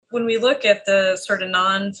when we look at the sort of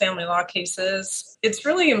non-family law cases, it's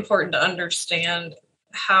really important to understand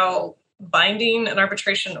how binding an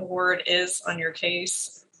arbitration award is on your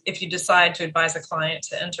case if you decide to advise a client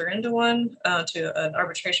to enter into one, to an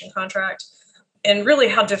arbitration contract, and really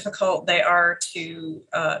how difficult they are to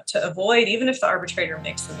avoid, even if the arbitrator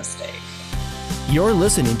makes a mistake. You're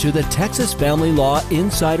listening to the Texas Family Law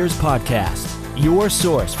Insiders Podcast, your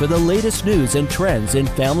source for the latest news and trends in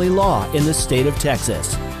family law in the state of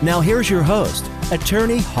Texas. Now here's your host,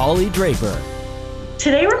 Attorney Holly Draper.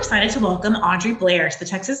 Today we're excited to welcome Audrey Blair to the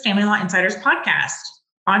Texas Family Law Insiders Podcast.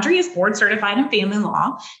 Audrey is board certified in family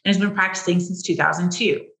law and has been practicing since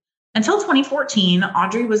 2002. Until 2014,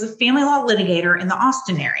 Audrey was a family law litigator in the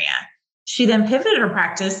Austin area. She then pivoted her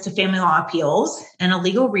practice to family law appeals and a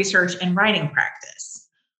legal research and writing practice.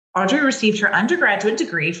 Audrey received her undergraduate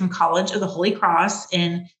degree from College of the Holy Cross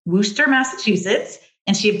in Worcester, Massachusetts,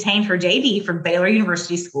 and she obtained her JD from Baylor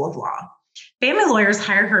University School of Law. Family lawyers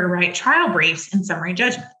hired her to write trial briefs and summary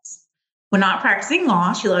judgments. When not practicing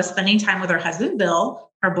law, she loves spending time with her husband,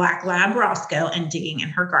 Bill, her black lab, Roscoe, and digging in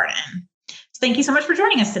her garden. So thank you so much for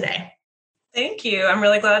joining us today. Thank you. I'm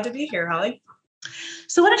really glad to be here, Holly.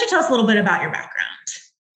 So why don't you tell us a little bit about your background?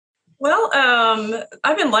 Well,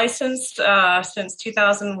 I've been licensed since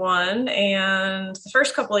 2001, and the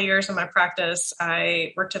first couple of years of my practice,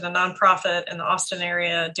 I worked at a nonprofit in the Austin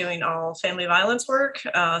area doing all family violence work,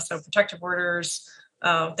 so protective orders,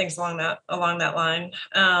 things along that line.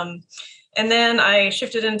 And then I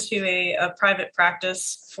shifted into a private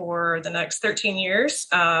practice for the next 13 years,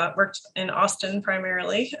 worked in Austin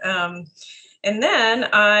primarily. And then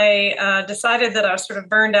I decided that I was sort of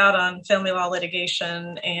burned out on family law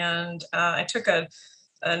litigation, and I took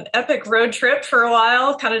an epic road trip for a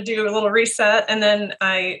while, kind of do a little reset, and then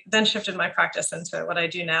I shifted my practice into what I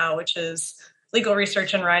do now, which is legal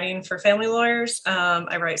research and writing for family lawyers.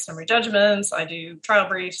 I write summary judgments, I do trial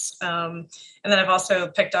briefs, and then I've also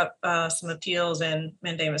picked up some appeals and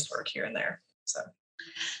mandamus work here and there.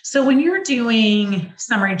 So when you're doing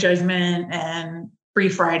summary judgment and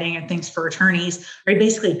brief writing and things for attorneys, are you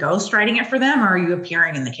basically ghostwriting it for them, or are you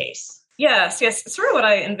appearing in the case? Yes. Sort of what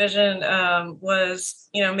I envisioned was,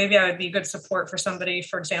 maybe I would be good support for somebody,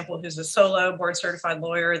 for example, who's a solo board certified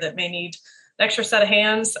lawyer that may need an extra set of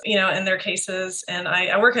hands, in their cases. And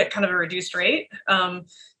I work at kind of a reduced rate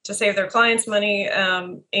to save their clients money.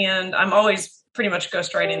 And I'm always pretty much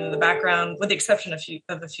ghostwriting in the background, with the exception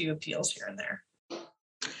of a few appeals here and there.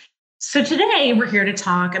 So today we're here to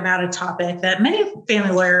talk about a topic that many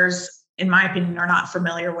family lawyers, in my opinion, are not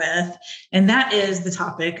familiar with, and that is the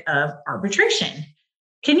topic of arbitration.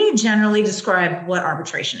 Can you generally describe what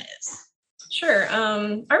arbitration is? Sure.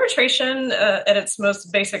 Arbitration at its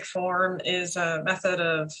most basic form is a method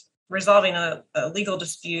of resolving a legal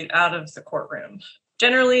dispute out of the courtroom.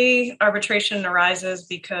 Generally, arbitration arises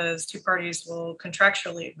because two parties will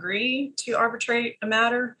contractually agree to arbitrate a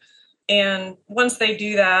matter. And once they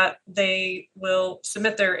do that, they will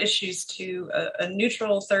submit their issues to a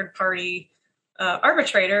neutral third-party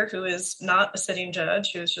arbitrator who is not a sitting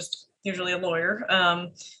judge, who is just usually a lawyer,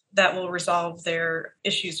 that will resolve their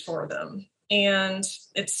issues for them. And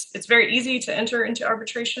it's very easy to enter into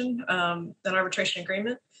arbitration, an arbitration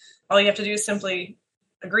agreement. All you have to do is simply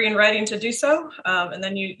agree in writing to do so, and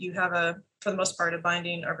then you have for the most part, a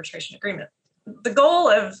binding arbitration agreement. The goal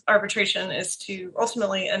of arbitration is to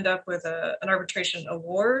ultimately end up with an arbitration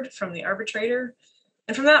award from the arbitrator.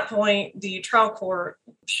 And from that point, the trial court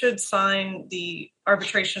should sign the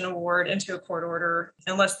arbitration award into a court order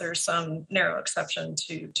unless there's some narrow exception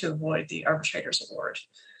to avoid the arbitrator's award.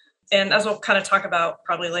 And as we'll kind of talk about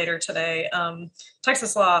probably later today,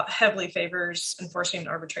 Texas law heavily favors enforcing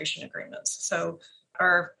arbitration agreements. So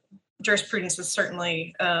our jurisprudence is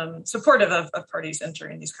certainly supportive of parties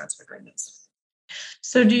entering these kinds of agreements.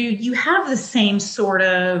 So do you have the same sort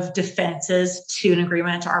of defenses to an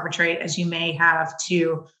agreement to arbitrate as you may have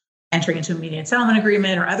to entering into a mediation settlement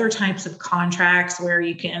agreement or other types of contracts where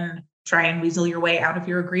you can try and weasel your way out of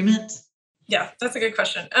your agreement? Yeah, that's a good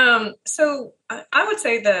question. So I would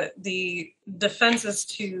say that the defenses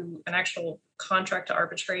to an actual contract to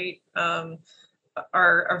arbitrate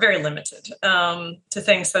are very limited to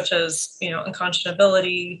things such as,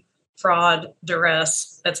 unconscionability, fraud,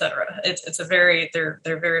 duress, etc. They're very,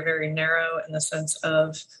 very narrow in the sense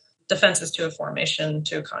of defenses to a formation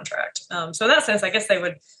to a contract. So in that sense, I guess they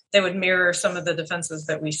would mirror some of the defenses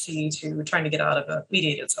that we see to trying to get out of a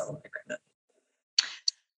mediated settlement agreement.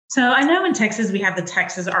 So I know in Texas we have the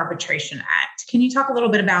Texas Arbitration Act. Can you talk a little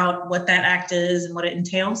bit about what that act is and what it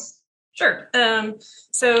entails? Sure.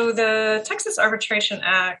 So the Texas Arbitration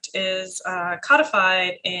Act is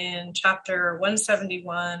codified in Chapter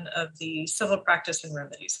 171 of the Civil Practice and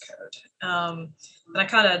Remedies Code. And I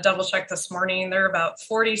kind of double checked this morning. There are about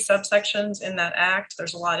 40 subsections in that act.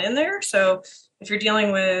 There's a lot in there. So if you're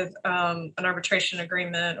dealing with an arbitration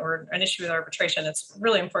agreement or an issue with arbitration, it's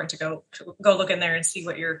really important to go look in there and see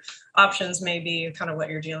what your options may be and kind of what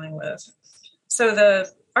you're dealing with. So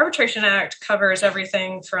the Arbitration Act covers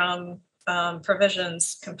everything from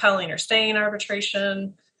provisions compelling or staying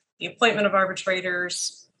arbitration, the appointment of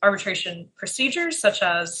arbitrators, arbitration procedures such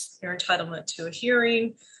as your entitlement to a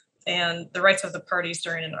hearing, and the rights of the parties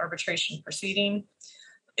during an arbitration proceeding.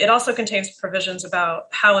 It also contains provisions about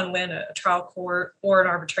how and when a trial court or an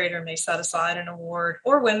arbitrator may set aside an award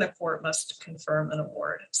or when the court must confirm an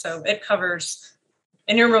award. So it covers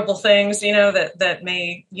innumerable things,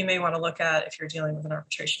 that you may want to look at if you're dealing with an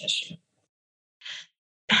arbitration issue.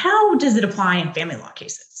 How does it apply in family law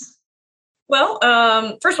cases? Well,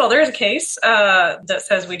 first of all, there is a case that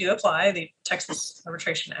says we do apply the Texas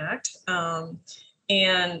Arbitration Act.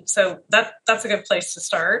 And so that's a good place to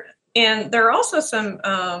start. And there are also some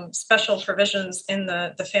special provisions in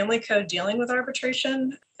the Family Code dealing with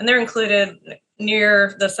arbitration, and they're included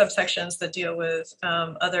near the subsections that deal with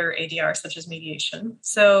other ADR, such as mediation.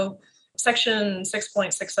 So Section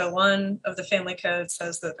 6.601 of the Family Code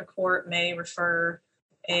says that the court may refer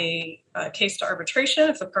a case to arbitration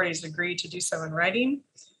if the parties agree to do so in writing,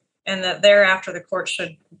 and that thereafter the court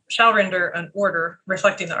shall render an order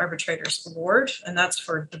reflecting the arbitrator's award, and that's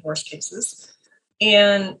for divorce cases.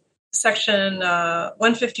 And Section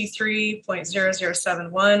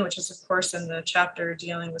 153.0071, which is, of course, in the chapter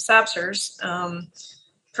dealing with SAPSERs,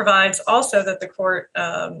 provides also that the court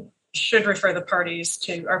should refer the parties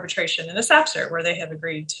to arbitration in a SAPSER where they have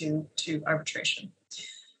agreed to arbitration.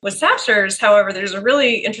 With SAPSERs, however, there's a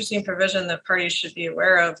really interesting provision that parties should be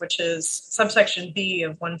aware of, which is subsection B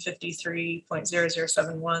of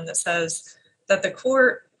 153.0071 that says that the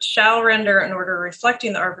court shall render an order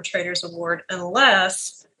reflecting the arbitrator's award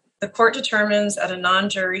unless the court determines at a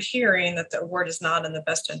non-jury hearing that the award is not in the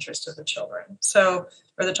best interest of the children, or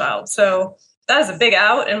the child. So that is a big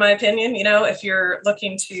out, in my opinion. If you're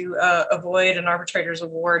looking to avoid an arbitrator's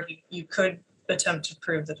award, you could attempt to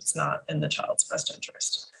prove that it's not in the child's best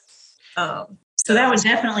interest. So that would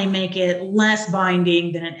definitely make it less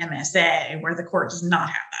binding than an MSA, where the court does not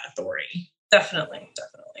have that authority. Definitely.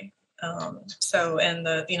 And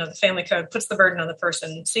the Family Code puts the burden on the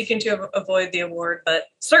person seeking to avoid the award, but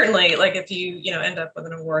certainly, if you end up with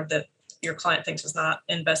an award that your client thinks is not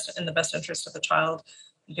in the best interest of the child,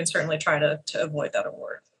 you can certainly try to avoid that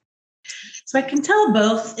award. So I can tell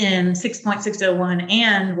both in 6.601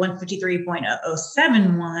 and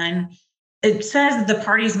 153.071, it says that the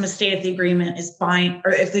parties must state if the agreement is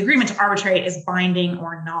if the agreement to arbitrate is binding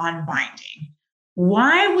or non-binding.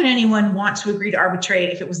 Why would anyone want to agree to arbitrate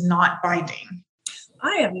if it was not binding?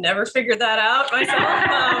 I have never figured that out myself.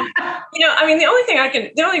 The only thing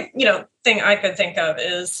I could think of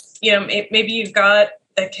is, maybe you've got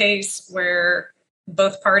a case where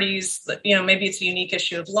both parties, maybe it's a unique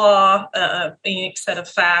issue of law, a unique set of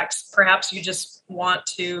facts. Perhaps you just want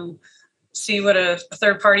to see what a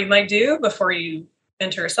third party might do before you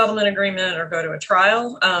enter a settlement agreement or go to a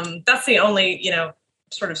trial. That's the only,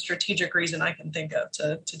 sort of strategic reason I can think of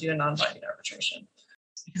to do a non-binding arbitration.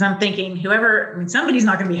 Because I'm thinking somebody's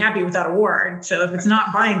not going to be happy with that award. So if it's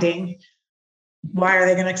not binding, why are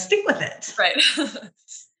they going to stick with it? Right.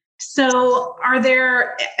 So are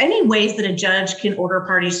there any ways that a judge can order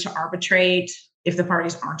parties to arbitrate if the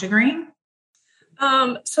parties aren't agreeing?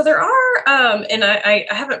 So there are, and I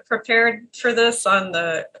haven't prepared for this on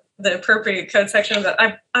the appropriate code section, but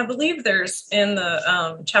I believe there's in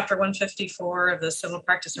the chapter 154 of the Civil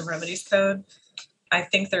Practice and Remedies Code. I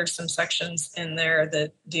think there's some sections in there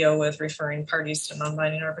that deal with referring parties to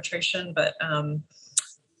non-binding arbitration, but I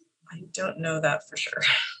don't know that for sure.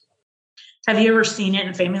 Have you ever seen it in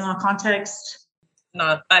a family law context?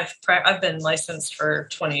 I've been licensed for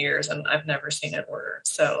 20 years and I've never seen it ordered.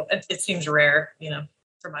 So it seems rare,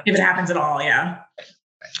 for my if it happens at all, yeah.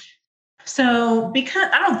 So because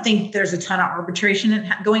I don't think there's a ton of arbitration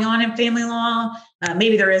going on in family law,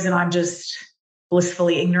 maybe there is, and I'm just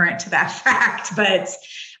blissfully ignorant to that fact, but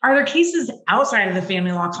are there cases outside of the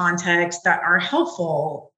family law context that are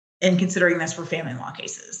helpful in considering this for family law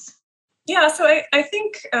cases? Yeah, so I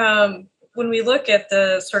think when we look at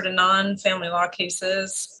the sort of non-family law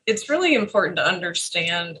cases, it's really important to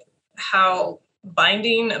understand how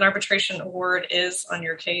binding an arbitration award is on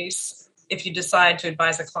your case if you decide to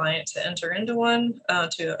advise a client to enter into one,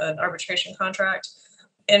 to an arbitration contract.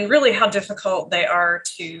 and really how difficult they are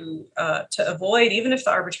to avoid, even if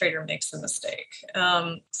the arbitrator makes a mistake.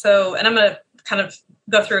 And I'm going to kind of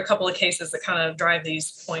go through a couple of cases that kind of drive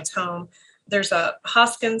these points home. There's a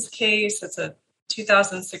Hoskins case. It's a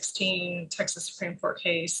 2016 Texas Supreme Court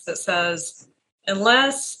case that says,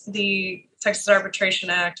 unless the Texas Arbitration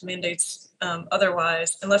Act mandates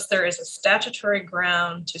otherwise, unless there is a statutory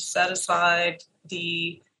ground to set aside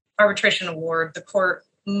the arbitration award, the court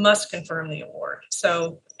must confirm the award.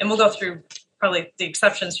 So, and we'll go through probably the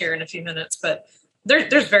exceptions here in a few minutes, but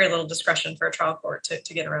there's very little discretion for a trial court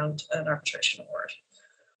to get around an arbitration award.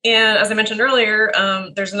 And as I mentioned earlier,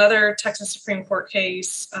 there's another Texas Supreme Court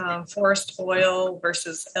case, Forest Oil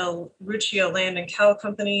versus El Ruccio Land and Cattle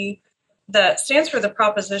Company, that stands for the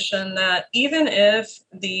proposition that even if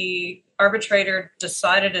the arbitrator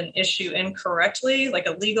decided an issue incorrectly, like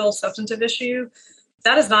a legal substantive issue,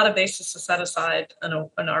 that is not a basis to set aside an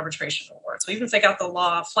arbitration award. So even if they got the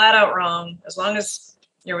law flat out wrong, as long as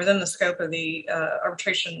you're within the scope of the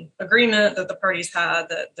arbitration agreement that the parties had,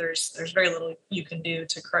 that there's very little you can do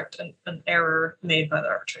to correct an error made by the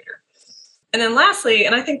arbitrator. And then lastly,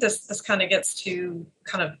 and I think this kind of gets to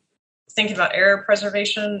kind of thinking about error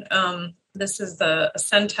preservation. This is the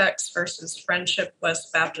Centex versus Friendship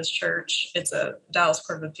West Baptist Church. It's a Dallas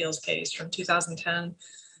Court of Appeals case from 2010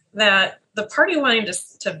 that the party wanting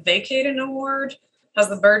to vacate an award has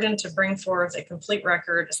the burden to bring forth a complete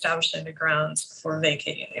record establishing the grounds for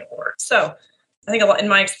vacating the award. So I think in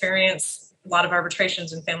my experience, a lot of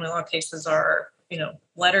arbitrations in family law cases are,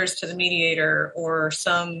 letters to the mediator or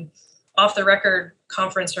some off the record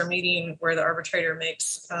conference or meeting where the arbitrator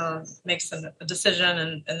makes a decision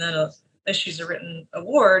and then issues a written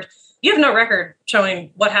award. You have no record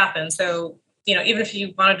showing what happened. So, even if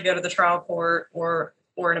you wanted to go to the trial court or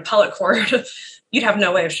an appellate court, you'd have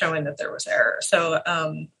no way of showing that there was error. So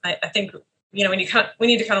I think, we need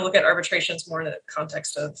to kind of look at arbitrations more in the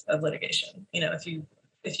context of litigation. If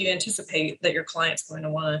you anticipate that your client's going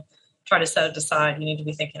to want to try to set it aside, you need to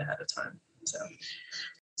be thinking ahead of time.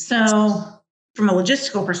 So from a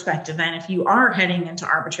logistical perspective, then, if you are heading into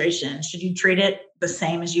arbitration, should you treat it the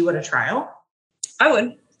same as you would a trial? I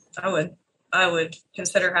would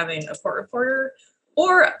consider having a court reporter,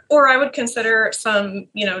 or I would consider some,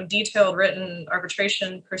 detailed written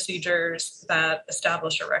arbitration procedures that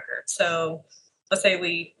establish a record. So let's say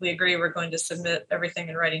we agree we're going to submit everything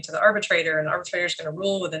in writing to the arbitrator, and the arbitrator is going to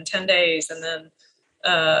rule within 10 days. And then,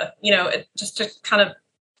 just to kind of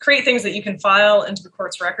create things that you can file into the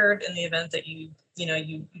court's record in the event that you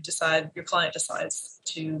decide, your client decides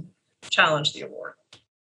to challenge the award.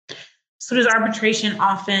 So does arbitration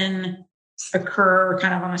often occur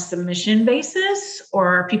kind of on a submission basis, or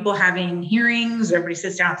are people having hearings? Everybody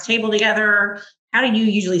sits down at the table together. How do you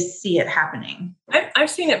usually see it happening? I've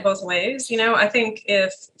seen it both ways. I think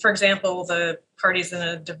if, for example, the parties in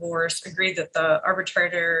a divorce agree that the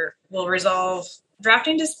arbitrator will resolve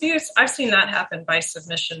drafting disputes, I've seen that happen by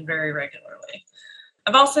submission very regularly.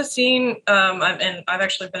 I've also seen, and I've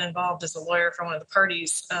actually been involved as a lawyer for one of the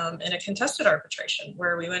parties in a contested arbitration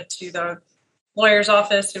where we went to the lawyer's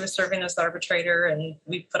office who was serving as the arbitrator, and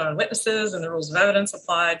we put on witnesses and the rules of evidence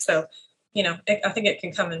applied. So, I think it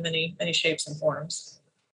can come in many, many shapes and forms.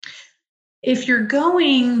 If you're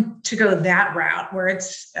going to go that route where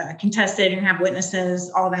it's contested and have witnesses,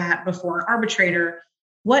 all that before an arbitrator,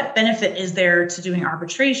 what benefit is there to doing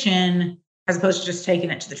arbitration as opposed to just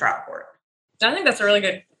taking it to the trial court? I think that's a really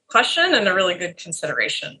good question and a really good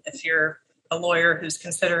consideration if you're a lawyer who's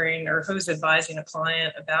considering or who's advising a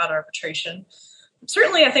client about arbitration.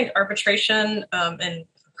 Certainly, I think arbitration and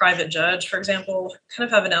private judge, for example, kind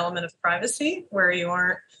of have an element of privacy where you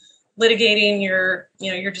aren't litigating your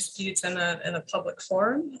disputes in a public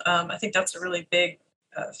forum. I think that's a really big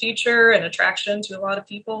feature and attraction to a lot of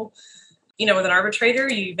people. With an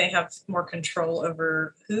arbitrator, you may have more control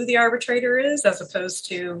over who the arbitrator is as opposed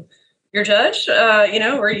to your judge,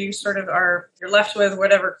 where you sort of you're left with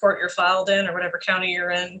whatever court you're filed in or whatever county you're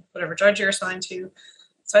in, whatever judge you're assigned to.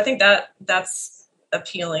 So I think that's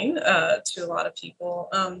appealing to a lot of people.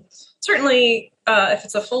 Certainly, if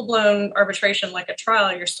it's a full-blown arbitration like a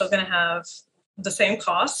trial, you're still going to have the same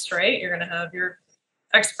costs, right? You're going to have your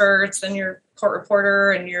experts and your court reporter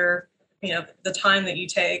and your, the time that you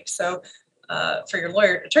take. So for your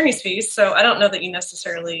lawyer attorney's fees. So I don't know that you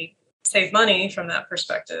necessarily save money from that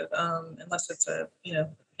perspective, unless it's a,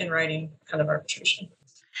 in writing kind of arbitration.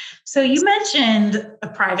 So you mentioned a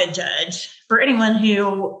private judge. For anyone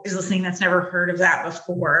who is listening that's never heard of that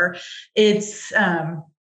before, it's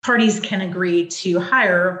parties can agree to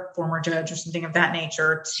hire a former judge or something of that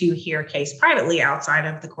nature to hear a case privately outside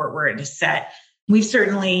of the court where it is set. we've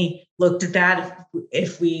certainly looked at that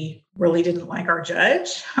if we really didn't like our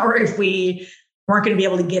judge or if we weren't going to be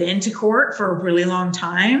able to get into court for a really long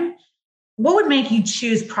time. What would make you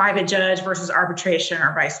choose private judge versus arbitration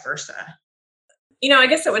or vice versa? I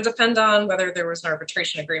guess it would depend on whether there was an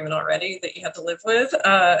arbitration agreement already that you had to live with.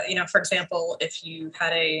 For example, if you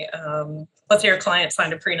had let's say your client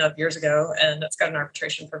signed a prenup years ago and it's got an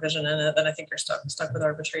arbitration provision in it, then I think you're stuck with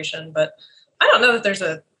arbitration. But I don't know that there's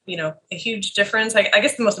a huge difference. I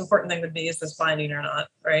guess the most important thing would be, is this binding or not,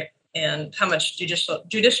 right? And how much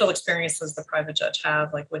judicial experience does the private judge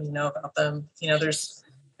have? Like, what do you know about them?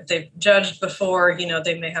 If they've judged before,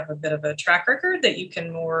 they may have a bit of a track record that you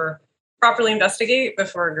can more properly investigate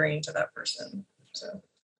before agreeing to that person.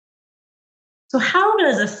 So how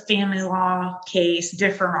does a family law case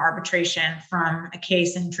differ in arbitration from a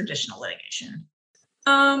case in traditional litigation?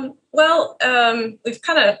 We've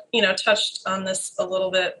kind of, touched on this a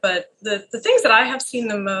little bit, but the things that I have seen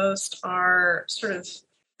the most are sort of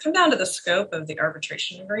come down to the scope of the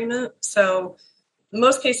arbitration agreement. So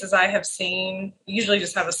most cases I have seen usually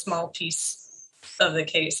just have a small piece of the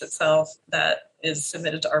case itself that is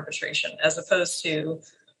submitted to arbitration, as opposed to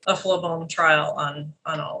a full-blown trial on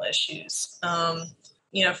all issues.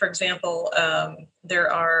 For example,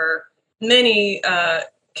 there are many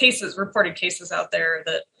reported cases out there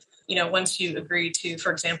that, once you agree to,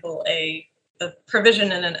 for example, a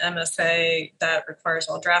provision in an MSA that requires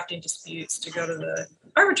all drafting disputes to go to the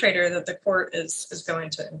arbitrator, that the court is going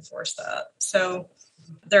to enforce that. So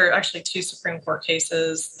there are actually two Supreme Court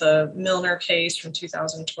cases, the Milner case from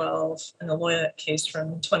 2012 and the Loya case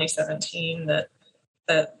from 2017,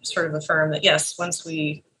 that sort of affirm that, yes, once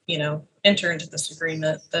we, enter into this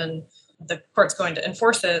agreement, then the court's going to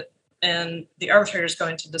enforce it and the arbitrator is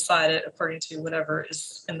going to decide it according to whatever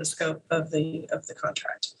is in the scope of the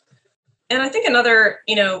contract. And I think another,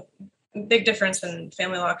 big difference in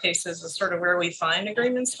family law cases is sort of where we find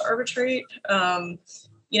agreements to arbitrate.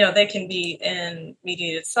 They can be in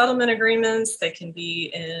mediated settlement agreements. They can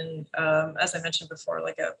be in, as I mentioned before,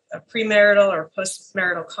 like a premarital or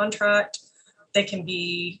postmarital contract. They can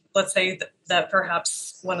be, let's say that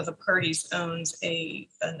perhaps one of the parties owns an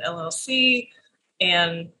LLC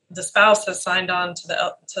and the spouse has signed on to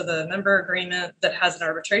the member agreement that has an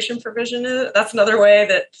arbitration provision in it. That's another way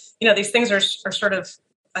that, these things are sort of,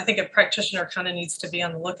 I think a practitioner kind of needs to be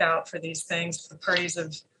on the lookout for these things. The parties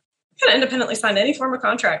have kind of independently signed any form of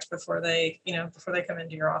contract before they come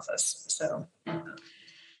into your office. So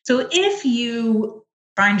if you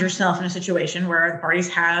find yourself in a situation where the parties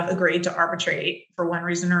have agreed to arbitrate for one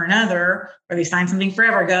reason or another, or they signed something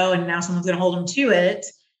forever ago and now someone's going to hold them to it,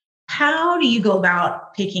 how do you go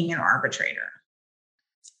about picking an arbitrator?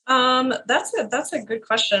 That's a good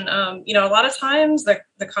question. A lot of times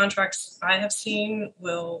the contracts I have seen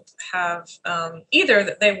will have either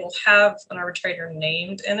that they will have an arbitrator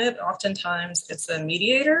named in it. Oftentimes it's a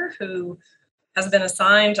mediator who has been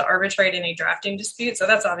assigned to arbitrate any drafting dispute. So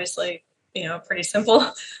that's obviously, a pretty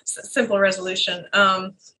simple resolution.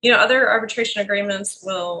 Other arbitration agreements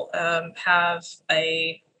will have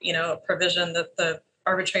a provision that the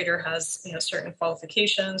arbitrator has, certain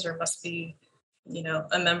qualifications or must be,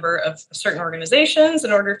 a member of certain organizations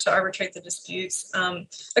in order to arbitrate the disputes.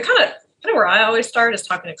 The kind of where I always start is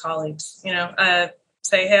talking to colleagues,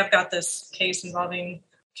 say, hey, I've got this case involving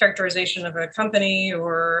characterization of a company,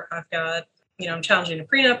 or I've got, I'm challenging a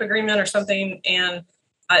prenup agreement or something. And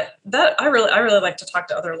I really like to talk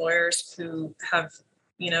to other lawyers who have,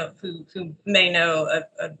 who may know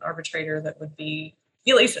an arbitrator that would be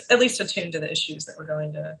at least attuned to the issues that we're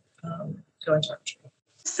going to go into arbitration.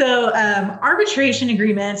 So arbitration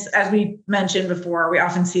agreements, as we mentioned before, we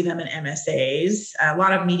often see them in MSAs. A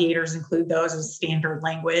lot of mediators include those as standard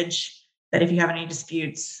language, that if you have any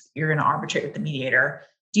disputes, you're going to arbitrate with the mediator.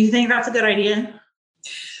 Do you think that's a good idea?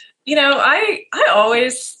 I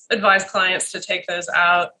always advise clients to take those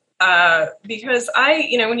out because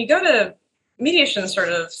when you go to mediation, sort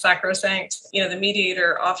of sacrosanct, the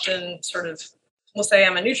mediator often sort of will say,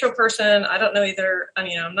 I'm a neutral person. I don't know either.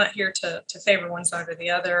 I'm not here to favor one side or the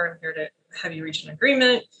other. I'm here to have you reach an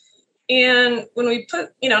agreement. And when we put,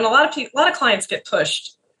 and a lot of clients get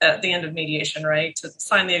pushed at the end of mediation, right, to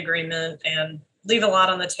sign the agreement and leave a lot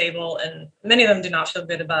on the table. And many of them do not feel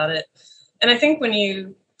good about it. And I think when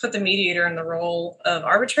you put the mediator in the role of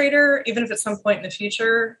arbitrator, even if at some point in the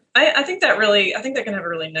future, I think that can have a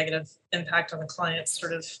really negative impact on the client's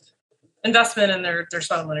sort of investment in their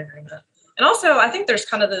settlement agreement. And also, I think there's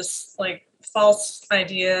kind of this like false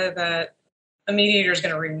idea that a mediator is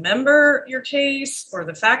going to remember your case or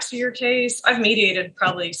the facts of your case. I've mediated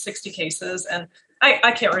probably 60 cases, and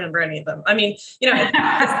I can't remember any of them. I mean,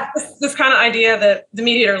 this kind of idea that the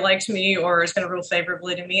mediator likes me or is going to rule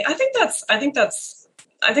favorably to me. I think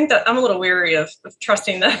that I'm a little weary of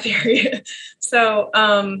trusting that theory. So,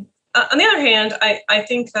 on the other hand, I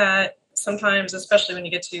think that sometimes, especially when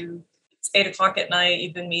you get to 8 o'clock at night,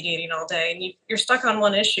 you've been mediating all day and you're stuck on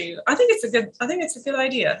one issue. I think it's a good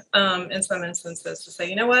idea in some instances to say,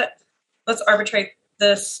 you know what, let's arbitrate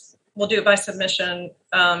this. We'll do it by submission,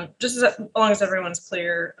 just as long as everyone's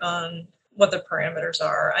clear on what the parameters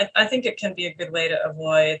are. I think it can be a good way to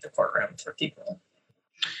avoid the courtroom for people.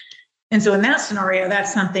 And so in that scenario,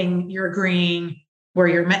 that's something you're agreeing where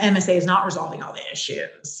your MSA is not resolving all the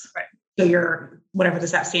issues. Right. So you're, whatever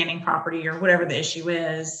this outstanding property or whatever the issue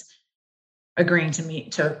is, agreeing to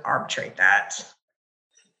meet to arbitrate that.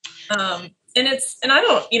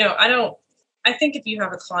 I think if you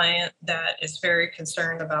have a client that is very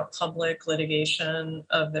concerned about public litigation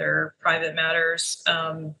of their private matters,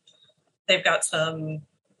 they've got some,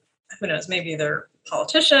 who knows, maybe they're a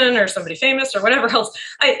politician or somebody famous or whatever else.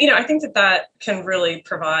 I think that can really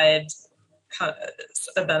provide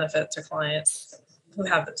a benefit to clients who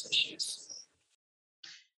have those issues.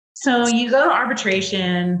 So you go to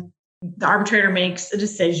arbitration, the arbitrator makes a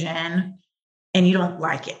decision and you don't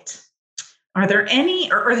like it. Are there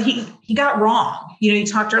any, or he got wrong? You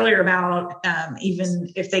talked earlier about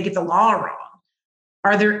even if they get the law wrong,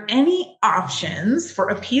 are there any options for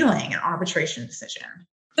appealing an arbitration decision?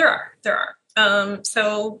 There are.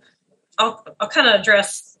 So I'll kind of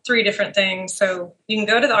address 3 different things. So you can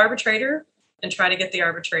go to the arbitrator and try to get the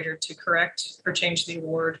arbitrator to correct or change the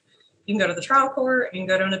award. You can go to the trial court, you can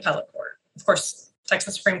go to an appellate court. Of course,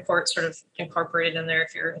 Texas Supreme Court sort of incorporated in there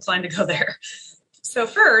if you're inclined to go there. So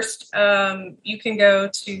first, you can go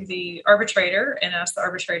to the arbitrator and ask the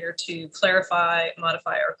arbitrator to clarify,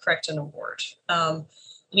 modify, or correct an award. And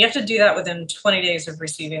you have to do that within 20 days of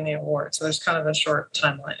receiving the award. So there's kind of a short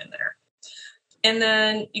timeline in there. And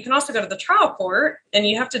then you can also go to the trial court, and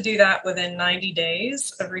you have to do that within 90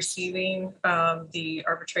 days of receiving the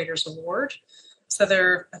arbitrator's award. So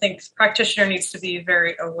I think the practitioner needs to be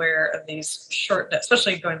very aware of these short,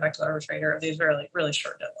 especially going back to the arbitrator, of these really, really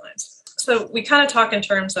short deadlines. So we kind of talk in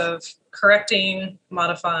terms of correcting,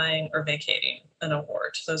 modifying, or vacating an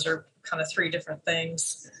award. Those are kind of 3 different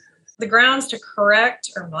things. The grounds to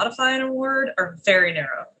correct or modify an award are very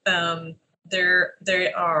narrow.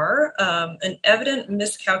 They are an evident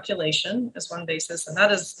miscalculation as one basis, and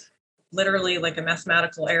that is literally like a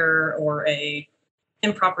mathematical error or a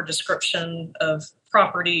improper description of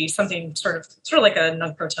property, something sort of like a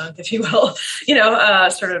nunc-pro-tunc, if you will,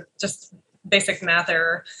 sort of just basic math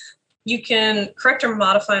error. You can correct or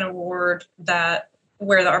modify an award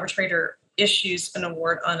where the arbitrator issues an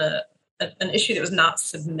award on an issue that was not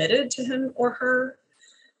submitted to him or her.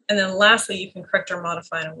 And then lastly, you can correct or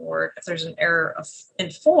modify an award if there's an error in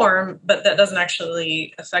form, but that doesn't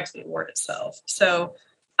actually affect the award itself. So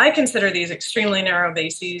I consider these extremely narrow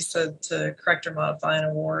bases to correct or modify an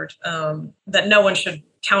award that no one should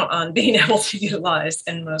count on being able to utilize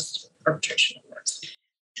in most arbitration awards.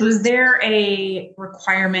 So is there a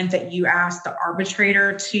requirement that you ask the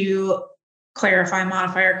arbitrator to clarify,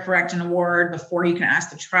 modify, or correct an award before you can ask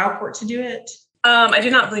the trial court to do it? I do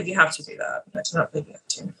not believe you have to do that. I do not believe you have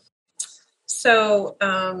to. So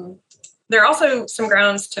there are also some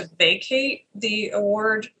grounds to vacate the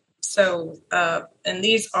award. So, and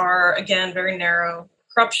these are, again, very narrow: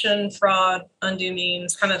 corruption, fraud, undue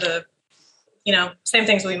means, kind of the, same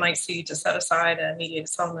things we might see to set aside a mediated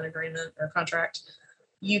settlement agreement or contract.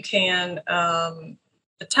 You can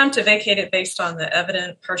attempt to vacate it based on the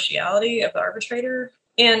evident partiality of the arbitrator.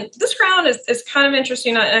 And this ground is kind of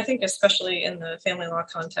interesting, and I think especially in the family law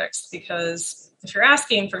context, because if you're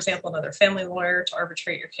asking, for example, another family lawyer to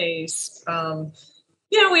arbitrate your case,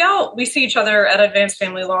 we see each other at Advanced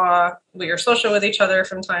Family Law. We are social with each other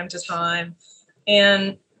from time to time.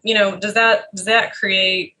 And, does that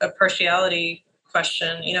create a partiality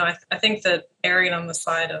question? I think that erring on the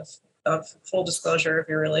side of full disclosure of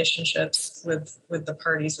your relationships with the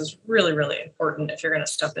parties is really, really important if you're going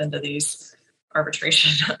to step into these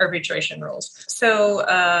arbitration rules. So,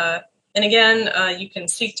 and again, you can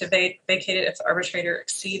seek to vacate it if the arbitrator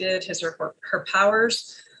exceeded his or her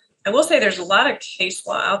powers. I will say there's a lot of case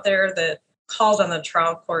law out there that calls on the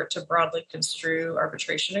trial court to broadly construe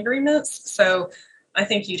arbitration agreements. So I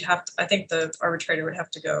think the arbitrator would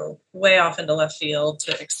have to go way off into left field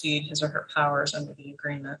to exceed his or her powers under the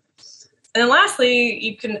agreement. And then lastly,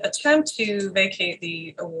 you can attempt to vacate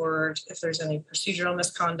the award if there's any procedural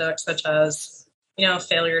misconduct, such as,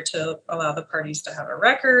 failure to allow the parties to have a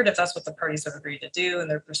record, if that's what the parties have agreed to do in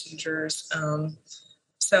their procedures.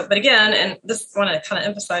 So, but again, and this, I want to kind of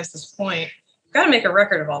emphasize this point, you've got to make a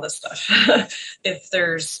record of all this stuff. If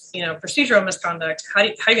there's, procedural misconduct, how are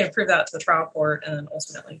you going to prove that to the trial court and then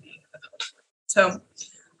ultimately the appellate court? So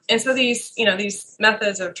these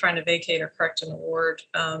methods of trying to vacate or correct an award,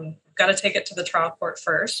 got to take it to the trial court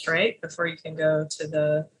first, right? Before you can go to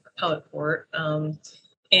the appellate court.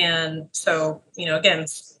 And so, again,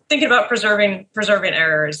 thinking about preserving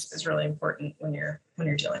error is really important when you're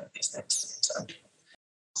dealing with these things.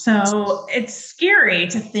 So it's scary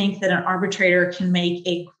to think that an arbitrator can make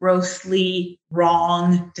a grossly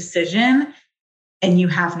wrong decision and you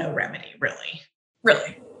have no remedy, really.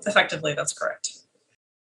 Really, effectively, that's correct.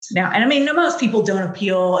 Now, and I mean, most people don't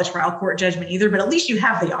appeal a trial court judgment either, but at least you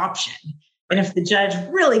have the option. And if the judge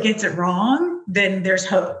really gets it wrong, then there's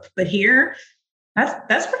hope. But here,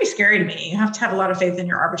 that's pretty scary to me. You have to have a lot of faith in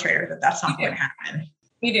your arbitrator that that's not going to happen.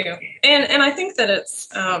 You do. And I think that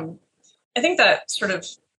I think that sort of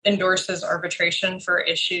endorses arbitration for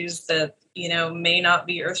issues that, may not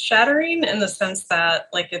be earth shattering, in the sense that,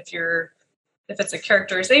 like, if it's a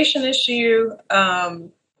characterization issue,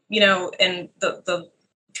 and the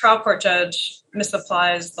trial court judge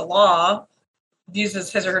misapplies the law,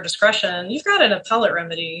 uses his or her discretion, you've got an appellate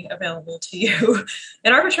remedy available to you.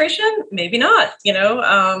 In arbitration, maybe not.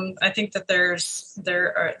 I think that there's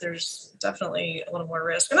definitely a little more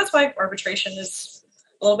risk, and that's why arbitration is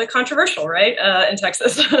a little bit controversial, right, in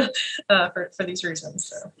Texas, for these reasons.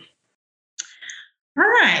 So. All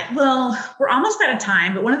right. Well, we're almost out of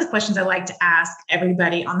time, but one of the questions I like to ask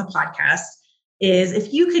everybody on the podcast is,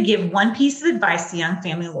 if you could give one piece of advice to young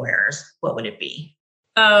family lawyers, what would it be?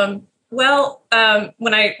 When I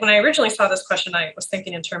originally saw this question, I was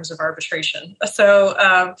thinking in terms of arbitration.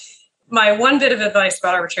 So my one bit of advice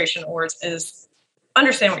about arbitration awards is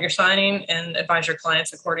understand what you're signing and advise your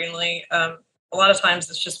clients accordingly. A lot of times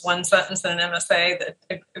it's just one sentence in an MSA that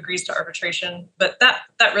agrees to arbitration, but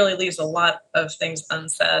that really leaves a lot of things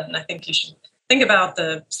unsaid. And I think you should think about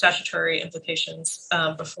the statutory implications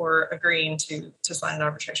before agreeing to sign an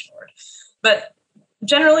arbitration award. But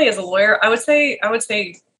generally, as a lawyer, I would say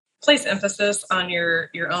place emphasis on your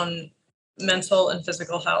own mental and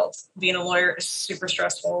physical health. Being a lawyer is super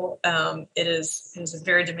stressful. It is a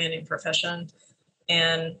very demanding profession.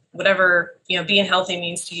 And whatever, being healthy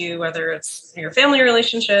means to you, whether it's your family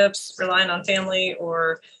relationships, relying on family,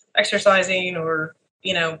 or exercising, or,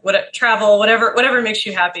 travel, whatever makes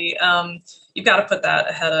you happy, you've got to put that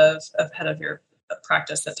ahead of your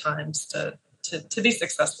practice at times to be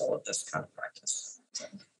successful with this kind of practice. So.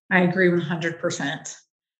 I agree 100%.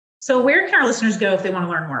 So where can our listeners go if they want to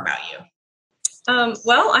learn more about you?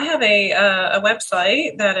 Well, I have a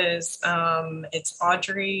website that is, it's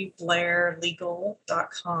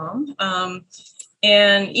audreyblairlegal.com.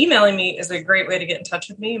 And emailing me is a great way to get in touch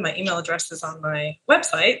with me. My email address is on my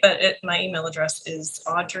website, but my email address is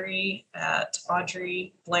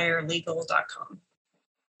audrey@audreyblairlegal.com.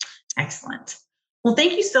 Excellent. Well,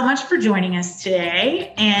 thank you so much for joining us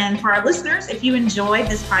today. And for our listeners, if you enjoyed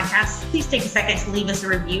this podcast, please take a second to leave us a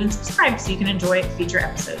review and subscribe so you can enjoy future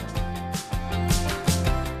episodes.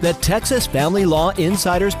 The Texas Family Law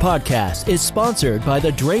Insiders podcast is sponsored by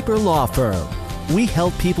the Draper Law Firm. We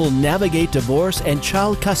help people navigate divorce and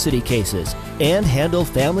child custody cases and handle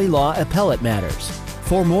family law appellate matters.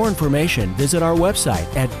 For more information, visit our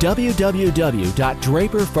website at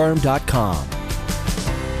www.draperfirm.com.